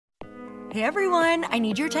Hey everyone, I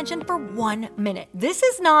need your attention for 1 minute. This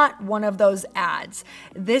is not one of those ads.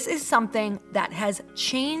 This is something that has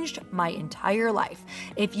changed my entire life.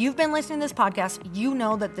 If you've been listening to this podcast, you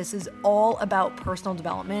know that this is all about personal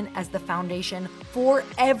development as the foundation for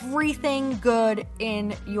everything good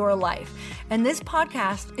in your life. And this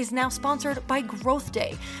podcast is now sponsored by Growth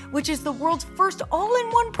Day, which is the world's first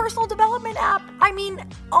all-in-one personal development app. I mean,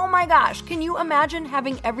 oh my gosh, can you imagine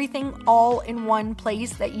having everything all in one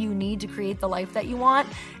place that you need to create the life that you want?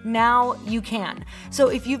 Now you can. So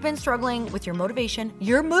if you've been struggling with your motivation,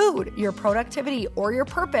 your mood, your productivity, or your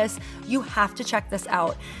purpose, you have to check this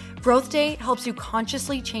out. Growth Day helps you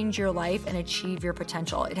consciously change your life and achieve your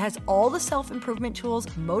potential. It has all the self-improvement tools,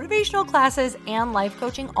 motivational classes, and life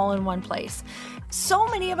coaching all in one place. So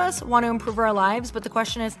many of us want to improve our lives, but the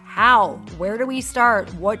question is how? Where do we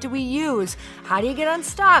start? What do we use? How do you get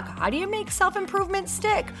unstuck? How do you make self-improvement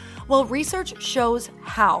stick? Well, research shows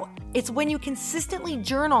how. It's when you consistently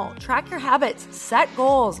journal, track your habits, set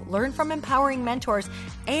goals, learn from empowering mentors,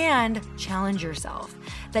 and challenge yourself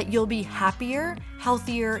that you'll be happier,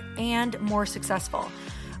 healthier, and more successful.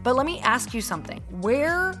 But let me ask you something.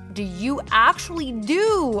 Where do you actually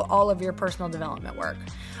do all of your personal development work?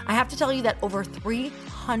 I have to tell you that over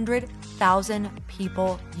 300,000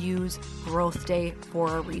 people use Growth Day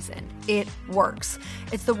for a reason. It works.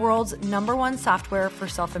 It's the world's #1 software for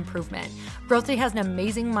self-improvement. Growth Day has an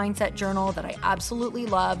amazing mindset journal that I absolutely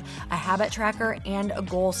love, a habit tracker, and a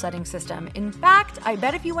goal-setting system. In fact, I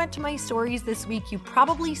bet if you went to my stories this week, you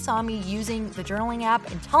probably saw me using the journaling app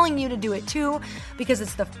and telling you to do it too, because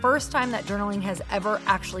it's the first time that journaling has ever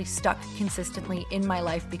actually stuck consistently in my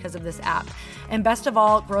life because of this app. And best of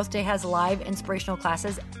all, Growth Day has live inspirational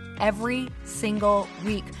classes every single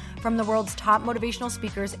week from the world's top motivational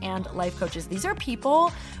speakers and life coaches. These are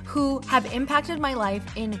people who have impacted my life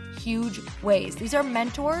in huge ways. These are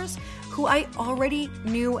mentors who I already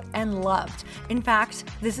knew and loved. In fact,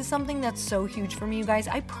 this is something that's so huge for me, you guys.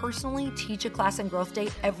 I personally teach a class in Growth Day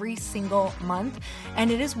every single month,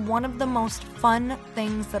 and it is one of the most fun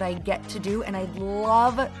things that I get to do, and I'd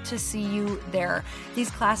love to see you there.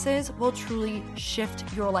 These classes will truly shift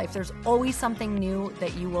your life. There's always something new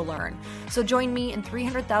that you will learn. So join me and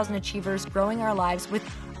 300,000 achievers growing our lives with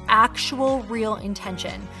actual real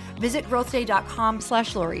intention. Visit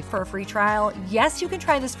growthday.com/Lori for a free trial. Yes, you can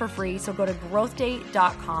try this for free. So go to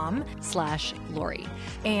growthday.com/Lori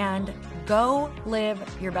and go live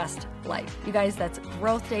your best life. You guys, that's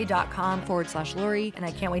growthday.com/Lori. And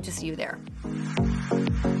I can't wait to see you there.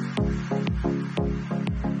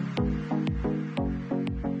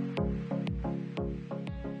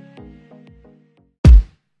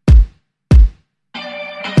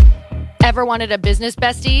 Ever wanted a business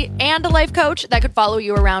bestie and a life coach that could follow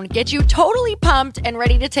you around, get you totally pumped and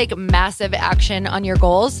ready to take massive action on your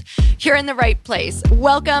goals? You're in the right place.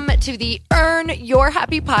 Welcome to the Earn Your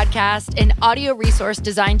Happy podcast, an audio resource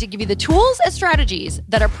designed to give you the tools and strategies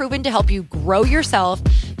that are proven to help you grow yourself,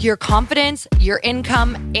 your confidence, your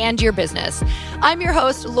income, and your business. I'm your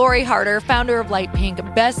host, Lori Harder, founder of Light Pink,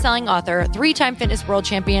 best-selling author, 3-time fitness world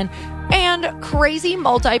champion, and crazy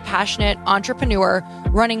multi-passionate entrepreneur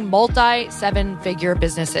running multi-7-figure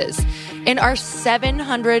businesses. In our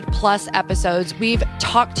 700 plus episodes, we've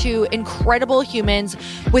talked to incredible humans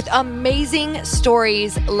with amazing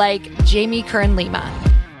stories like Jamie Kern Lima.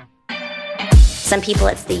 Some people,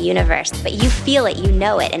 it's the universe, but you feel it, you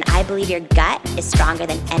know it, and I believe your gut is stronger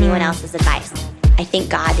than anyone else's advice. I think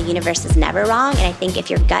God, the universe, is never wrong, and I think if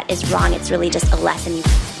your gut is wrong, it's really just a lesson you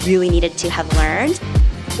really needed to have learned.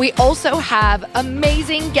 We also have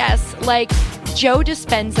amazing guests like Joe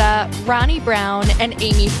Dispenza, Ronnie Brown, and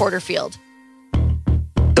Amy Porterfield.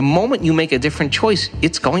 The moment you make a different choice,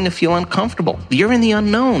 it's going to feel uncomfortable. You're in the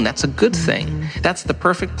unknown. That's a good thing. That's the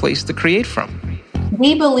perfect place to create from.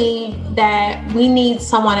 We believe that we need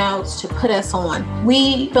someone else to put us on.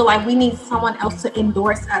 We feel like we need someone else to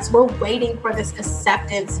endorse us. We're waiting for this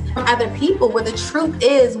acceptance from other people, where the truth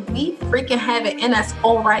is we freaking have it in us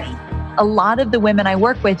already. A lot of the women I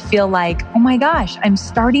work with feel like, oh my gosh, I'm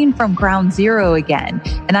starting from ground zero again.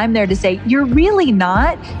 And I'm there to say, you're really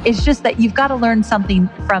not. It's just that you've got to learn something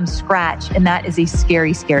from scratch. And that is a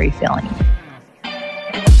scary, scary feeling.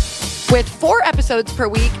 With 4 episodes per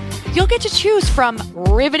week, you'll get to choose from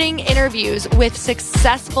riveting interviews with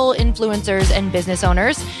successful influencers and business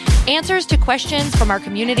owners, answers to questions from our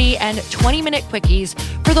community, and 20-minute quickies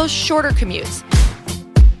for those shorter commutes.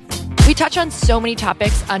 We touch on so many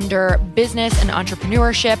topics under business and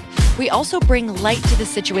entrepreneurship. We also bring light to the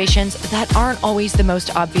situations that aren't always the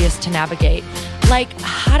most obvious to navigate, like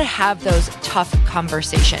how to have those tough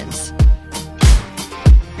conversations.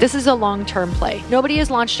 This is a long-term play. Nobody has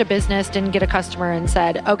launched a business, didn't get a customer and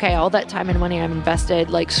said, okay, all that time and money I've invested,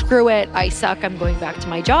 like, screw it, I suck, I'm going back to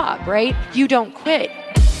my job, right? You don't quit.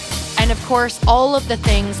 And of course, all of the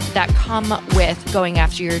things that come with going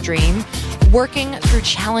after your dream, working through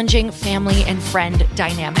challenging family and friend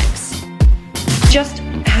dynamics. Just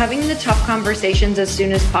having the tough conversations as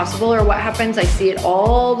soon as possible, or what happens, I see it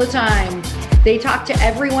all the time. They talk to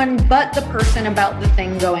everyone but the person about the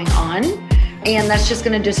thing going on. And that's just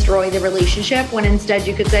going to destroy the relationship, when instead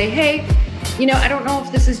you could say, hey, I don't know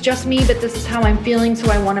if this is just me, but this is how I'm feeling.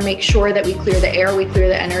 So I want to make sure that we clear the air, we clear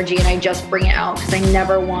the energy, and I just bring it out because I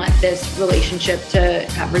never want this relationship to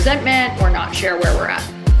have resentment or not share where we're at.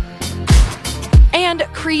 And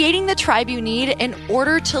creating the tribe you need in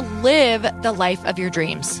order to live the life of your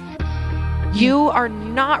dreams. You are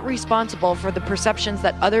not responsible for the perceptions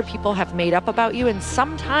that other people have made up about you. And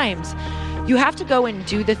sometimes you have to go and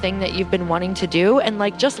do the thing that you've been wanting to do and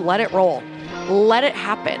just let it roll. Let it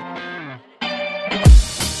happen.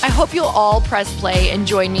 I hope you'll all press play and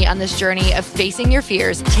join me on this journey of facing your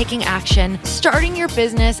fears, taking action, starting your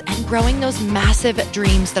business, and growing those massive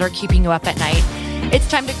dreams that are keeping you up at night. It's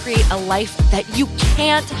time to create a life that you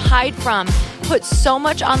can't hide from. Put so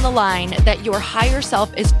much on the line that your higher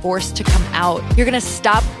self is forced to come out. You're going to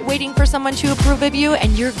stop waiting for someone to approve of you,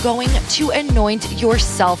 and you're going to anoint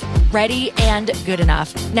yourself ready and good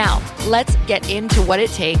enough. Now, let's get into what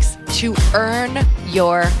it takes to earn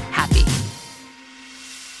your happy.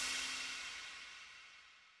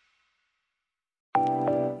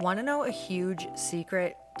 Want to know a huge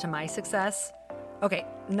secret to my success? Okay,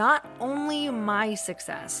 not only my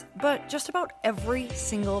success, but just about every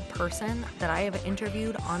single person that I have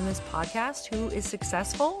interviewed on this podcast who is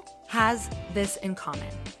successful has this in common.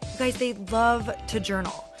 You guys, they love to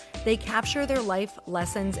journal. They capture their life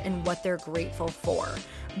lessons and what they're grateful for.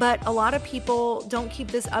 But a lot of people don't keep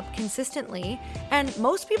this up consistently, and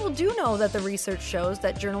most people do know that the research shows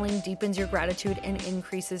that journaling deepens your gratitude and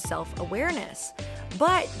increases self-awareness.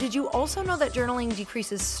 But did you also know that journaling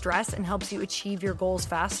decreases stress and helps you achieve your goals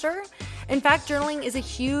faster? In fact, journaling is a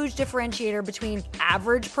huge differentiator between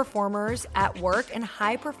average performers at work and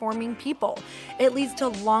high-performing people. It leads to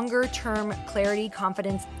longer-term clarity,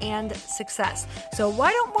 confidence, and success. So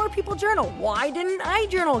why don't more people journal? Why didn't I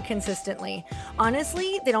journal consistently?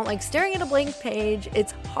 Honestly, they don't like staring at a blank page.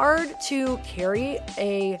 It's hard to carry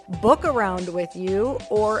a book around with you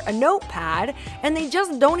or a notepad, and they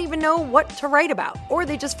just don't even know what to write about, or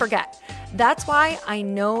they just forget. That's why I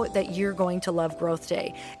know that you're going to love Growth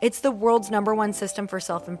Day. It's the world's #1 system for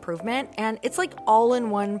self-improvement, and it's like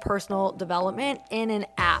all-in-one personal development in an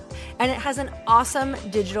app. And it has an awesome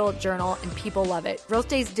digital journal, and people love it. Growth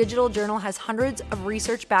Day's digital journal has hundreds of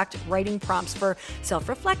research-backed writing prompts for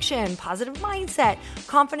self-reflection, positive mindset,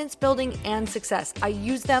 confidence building, and success. I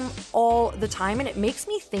use them all the time, and it makes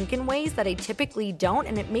me think in ways that I typically don't,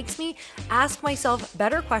 and it makes me ask myself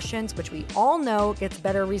better questions, which we all know gets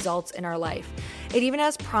better results in our life. It even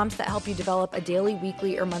has prompts that help you develop a daily,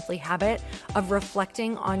 weekly, or monthly habit of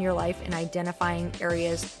reflecting on your life and identifying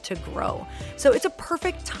areas to grow. So it's a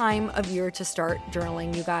perfect time of year to start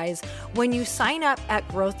journaling, you guys. When you sign up at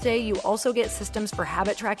Growth Day, you also get systems for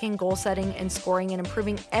habit tracking, goal setting, and scoring, and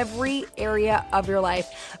improving every area of your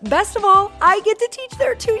life. Best of all, I get to teach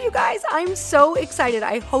there too, you guys. I'm so excited.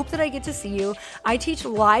 I hope that I get to see you. I teach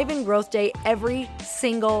live in Growth Day every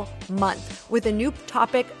single month with a new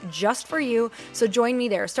topic just for you. So join me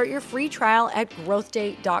there. Start your free trial at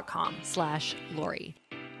growthday.com/Lori.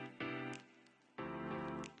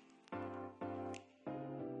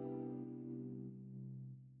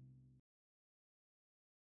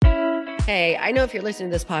 Hey, I know if you're listening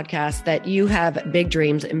to this podcast that you have big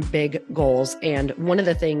dreams and big goals. And one of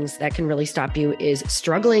the things that can really stop you is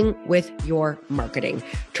struggling with your marketing.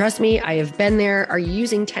 Trust me, I have been there. Are you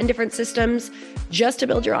using 10 different systems just to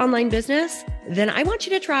build your online business? Then I want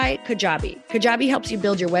you to try Kajabi. Kajabi helps you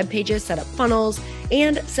build your web pages, set up funnels,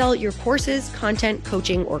 and sell your courses, content,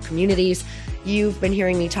 coaching, or communities. You've been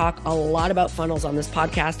hearing me talk a lot about funnels on this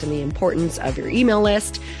podcast and the importance of your email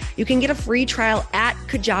list. You can get a free trial at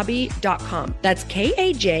kajabi.com. That's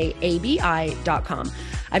Kajabi.com.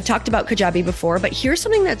 I've talked about Kajabi before, but here's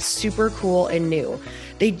something that's super cool and new.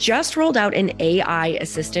 They just rolled out an AI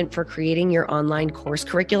assistant for creating your online course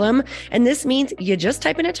curriculum. And this means you just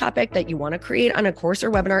type in a topic that you want to create on a course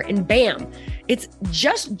or webinar, and bam, it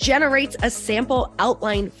just generates a sample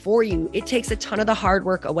outline for you. It takes a ton of the hard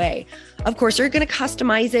work away. Of course, you're going to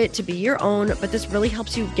customize it to be your own, but this really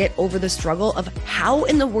helps you get over the struggle of how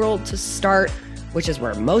in the world to start which is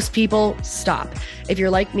where most people stop. If you're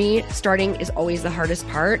like me, starting is always the hardest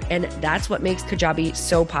part, and that's what makes Kajabi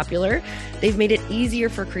so popular. They've made it easier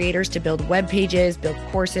for creators to build web pages, build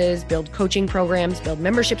courses, build coaching programs, build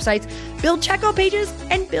membership sites, build checkout pages,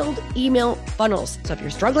 and build email funnels. So if you're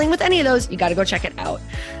struggling with any of those, you got to go check it out.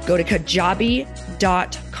 Go to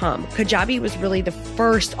kajabi.com. Kajabi was really the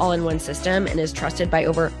first all-in-one system and is trusted by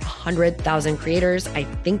over 100,000 creators. I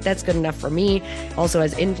think that's good enough for me. Also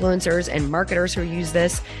has influencers and marketers who use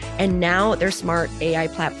this. And now their smart AI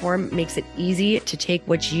platform makes it easy to take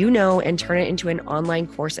what you know and turn it into an online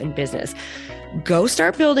course and business. Go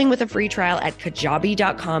start building with a free trial at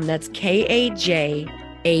kajabi.com. That's kajabi.com.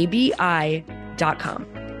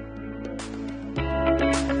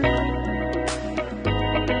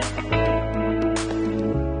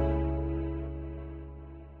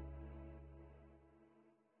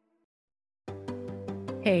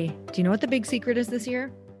 Hey, do you know what the big secret is this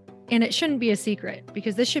year? And it shouldn't be a secret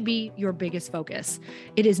because this should be your biggest focus.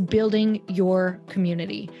 It is building your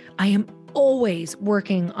community. I am always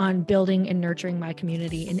working on building and nurturing my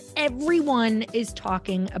community, and everyone is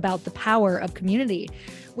talking about the power of community.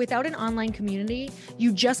 Without an online community,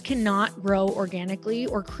 you just cannot grow organically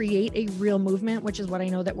or create a real movement, which is what I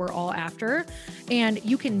know that we're all after. And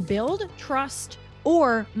you can build trust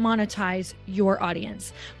or monetize your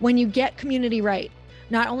audience. When you get community right,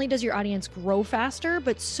 not only does your audience grow faster,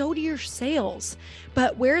 but so do your sales.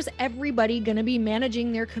 But where's everybody going to be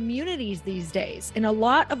managing their communities these days? And a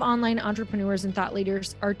lot of online entrepreneurs and thought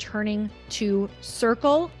leaders are turning to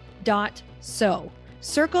Circle.so.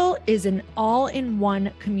 Circle is an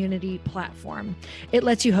all-in-one community platform. It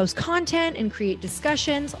lets you host content and create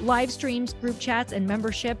discussions, live streams, group chats, and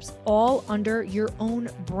memberships all under your own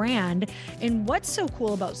brand. And what's so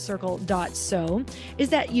cool about Circle.so is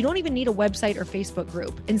that you don't even need a website or Facebook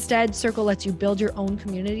group. Instead, Circle lets you build your own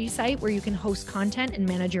community site where you can host content and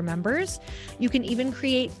manage your members. You can even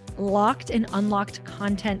create locked and unlocked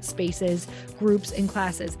content spaces, groups, and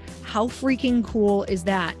classes. How freaking cool is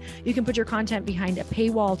that? You can put your content behind a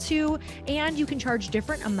paywall too, and you can charge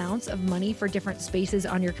different amounts of money for different spaces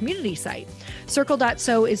on your community site.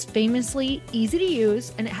 Circle.so is famously easy to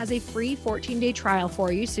use, and it has a free 14-day trial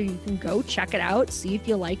for you, so you can go check it out, see if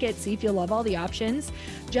you like it, see if you love all the options.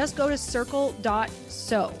 Just go to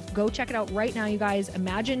Circle.so. Go check it out right now, you guys.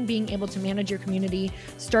 Imagine being able to manage your community,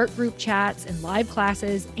 start group chats and live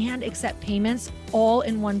classes, and accept payments all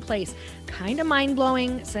in one place. Kind of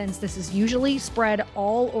mind-blowing since this is usually spread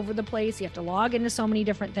all over the place. You have to log into so many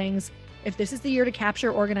different things. If this is the year to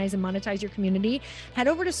capture, organize, and monetize your community, head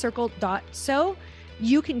over to Circle.so.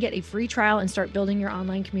 You can get a free trial and start building your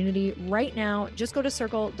online community right now. Just go to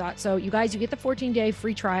Circle.so. You guys, you get the 14-day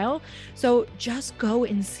free trial. So just go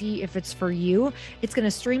and see if it's for you. It's going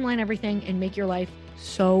to streamline everything and make your life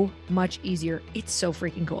so much easier. It's so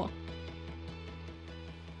freaking cool.